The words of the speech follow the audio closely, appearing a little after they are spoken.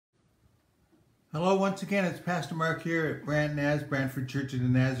Hello, once again, it's Pastor Mark here at Brantford Church of the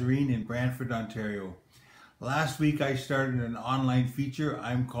Nazarene in Brantford, Ontario. Last week I started an online feature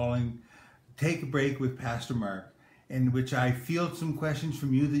I'm calling Take a Break with Pastor Mark, in which I field some questions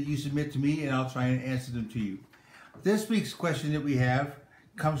from you that you submit to me and I'll try and answer them to you. This week's question that we have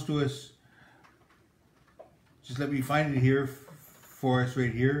comes to us, just let me find it here for us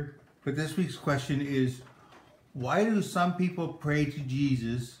right here. But this week's question is, why do some people pray to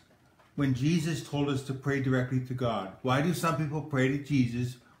Jesus when Jesus told us to pray directly to God? Why do some people pray to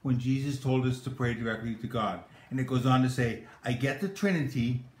Jesus when Jesus told us to pray directly to God? And it goes on to say, I get the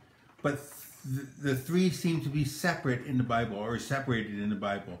Trinity, but the three seem to be separate in the Bible, or separated in the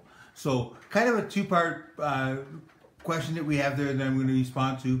Bible. So kind of a two-part question that we have there that I'm going to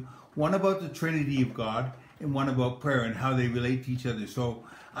respond to. One about the Trinity of God, and one about prayer and how they relate to each other. So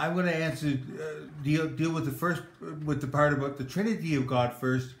I'm going to answer, deal with the part about the Trinity of God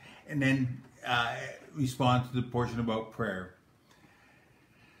first, and then respond to the portion about prayer.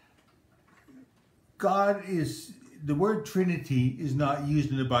 The word Trinity is not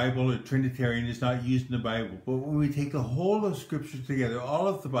used in the Bible, or Trinitarian is not used in the Bible. But when we take the whole of Scripture together, all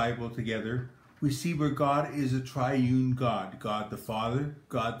of the Bible together, we see where God is a triune God. God the Father,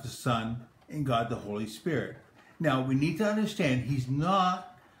 God the Son, and God the Holy Spirit. Now, we need to understand He's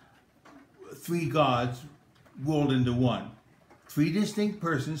not three gods rolled into one. Three distinct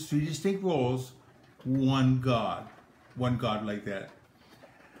persons, three distinct roles, one God like that.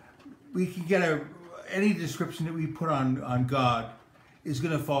 We can get any description that we put on God is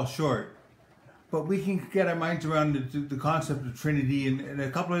going to fall short. But we can get our minds around the concept of Trinity, and a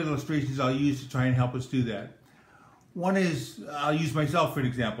couple of illustrations I'll use to try and help us do that. One is, I'll use myself for an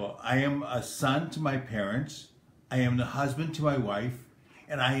example. I am a son to my parents, I am the husband to my wife,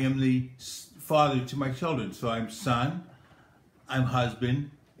 and I am the father to my children. So I'm son, I'm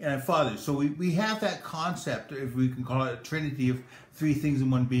husband, and I'm father. So we have that concept, if we can call it a trinity, of three things in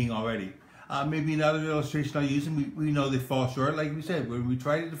one being already. Maybe another illustration I'll use, and we know they fall short. Like we said, when we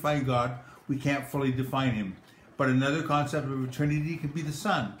try to define God, we can't fully define Him. But another concept of a trinity can be the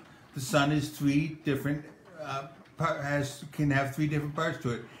Son. The Son is three different, can have three different parts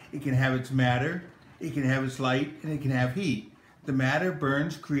to it. It can have its matter, it can have its light, and it can have heat. The matter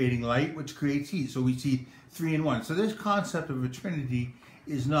burns, creating light, which creates heat. So we see three in one. So this concept of a Trinity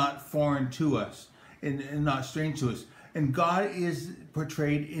is not foreign to us and not strange to us. And God is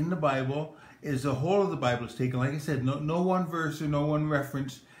portrayed in the Bible as the whole of the Bible is taken. Like I said, no one verse or no one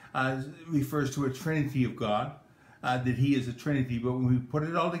reference refers to a Trinity of God, that He is a Trinity. But when we put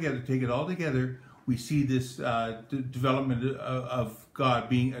it all together, take it all together, we see this development of God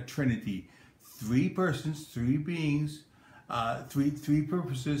being a Trinity. Three persons, three beings, three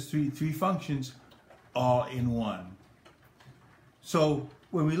purposes, three functions, all in one. So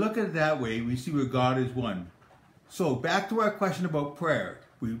when we look at it that way, we see where God is one. So back to our question about prayer.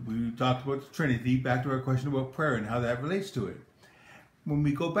 We talked about the Trinity, back to our question about prayer and how that relates to it. When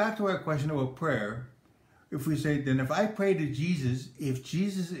we go back to our question about prayer, if we say, then if I pray to Jesus, if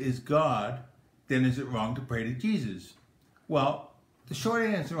Jesus is God, then is it wrong to pray to Jesus? Well, the short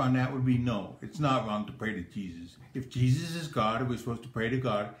answer on that would be no. It's not wrong to pray to Jesus. If Jesus is God and we're supposed to pray to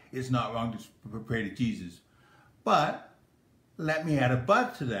God, it's not wrong to pray to Jesus. But let me add a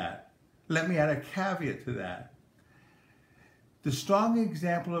but to that. Let me add a caveat to that. The strong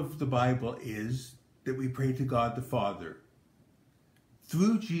example of the Bible is that we pray to God the Father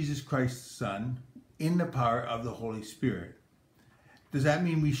through Jesus Christ the Son in the power of the Holy Spirit. Does that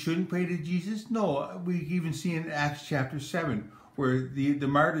mean we shouldn't pray to Jesus? No. We even see in Acts chapter 7 where the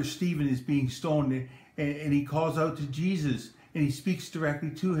martyr Stephen is being stoned and he calls out to Jesus and he speaks directly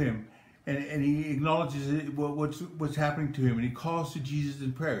to Him and he acknowledges what's happening to him and he calls to Jesus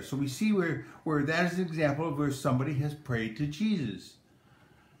in prayer. So we see where that is an example of where somebody has prayed to Jesus.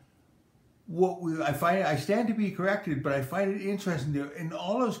 I stand to be corrected, but I find it interesting that in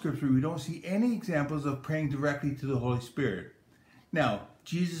all of Scripture we don't see any examples of praying directly to the Holy Spirit. Now,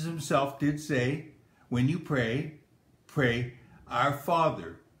 Jesus Himself did say, when you pray, pray, Our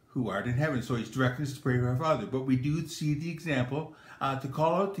Father, who art in heaven. So He's directing us to pray to our Father. But we do see the example to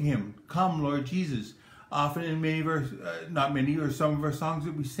call out to Him, come, Lord Jesus. Often in many of our, not many, or some of our songs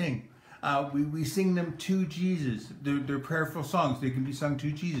that we sing, we sing them to Jesus. They're prayerful songs. They can be sung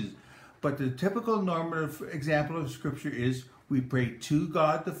to Jesus. But the typical normative example of Scripture is we pray to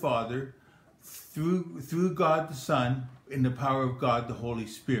God the Father, through God the Son, in the power of God the Holy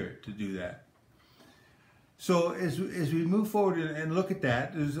Spirit to do that. So as we move forward and look at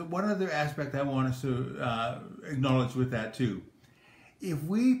that, there's one other aspect I want us to acknowledge with that too. If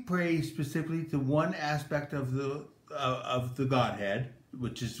we pray specifically to one aspect of the Godhead,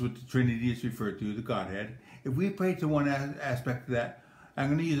 which is what the Trinity is referred to, the Godhead, if we pray to one aspect of that, I'm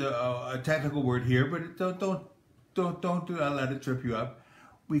going to use a technical word here, but don't let it trip you up.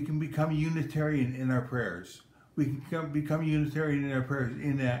 We can become Unitarian in our prayers. We can become Unitarian in our prayers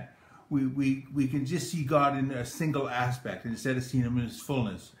in that we can just see God in a single aspect instead of seeing him in his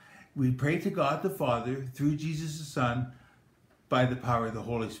fullness. We pray to God the Father through Jesus the Son by the power of the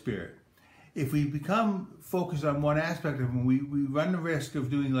Holy Spirit. If we become focused on one aspect of him, we run the risk of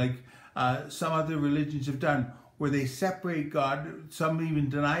doing like some other religions have done, where they separate God. Some even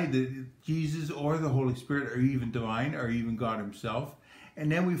deny that Jesus or the Holy Spirit are even divine or even God himself. And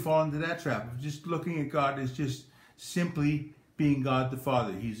then we fall into that trap of just looking at God as just simply being God the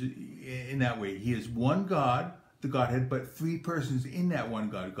Father. He's in that way. He is one God, the Godhead, but three persons in that one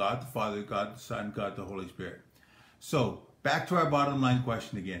God. God the Father, God the Son, God the Holy Spirit. So back to our bottom line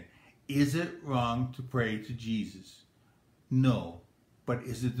question again. Is it wrong to pray to Jesus? No. But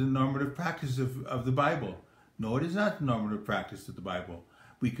is it the normative practice of the Bible? No, it is not the normative practice of the Bible.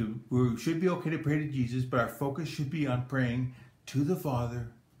 We should be okay to pray to Jesus, but our focus should be on praying to the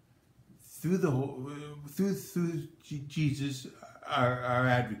Father through Jesus, our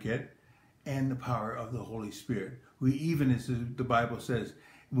advocate, and the power of the Holy Spirit. We even, as the Bible says,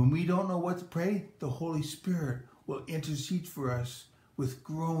 when we don't know what to pray, the Holy Spirit will intercede for us with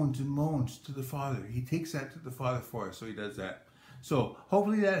groans and moans to the Father. He takes that to the Father for us, so he does that. So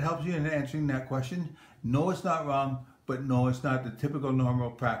hopefully that helps you in answering that question. No, it's not wrong, but no, it's not the typical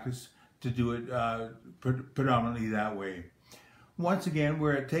normal practice to do it predominantly that way. Once again,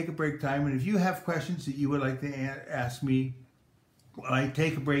 we're at take a break time, and if you have questions that you would like to ask me, I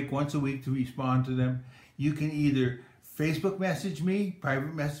take a break once a week to respond to them. You can either Facebook message me,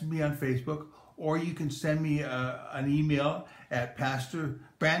 private message me on Facebook, or you can send me an email at Pastor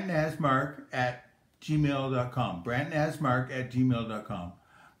brantonasmark@gmail.com. brantonasmark@gmail.com.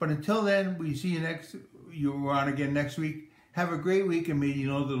 But until then, we see you're on again next week. Have a great week, and may you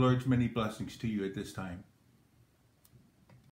know the Lord's many blessings to you at this time.